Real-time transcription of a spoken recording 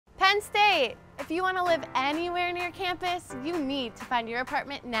Penn State! If you want to live anywhere near campus, you need to find your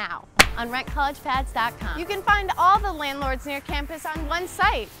apartment now on rentcollegepads.com. You can find all the landlords near campus on one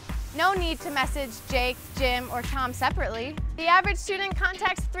site. No need to message Jake, Jim, or Tom separately. The average student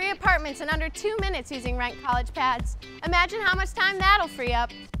contacts 3 apartments in under 2 minutes using Rent College Pads. Imagine how much time that'll free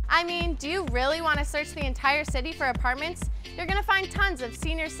up. I mean, do you really want to search the entire city for apartments? You're going to find tons of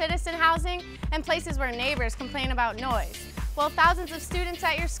senior citizen housing and places where neighbors complain about noise. Well, thousands of students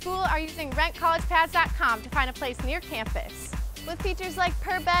at your school are using rentcollegepads.com to find a place near campus. With features like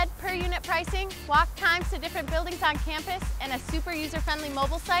per bed, per unit pricing, walk times to different buildings on campus, and a super user-friendly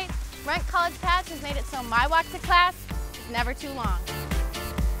mobile site, Rent College Pads has made it so my walk to class is never too long.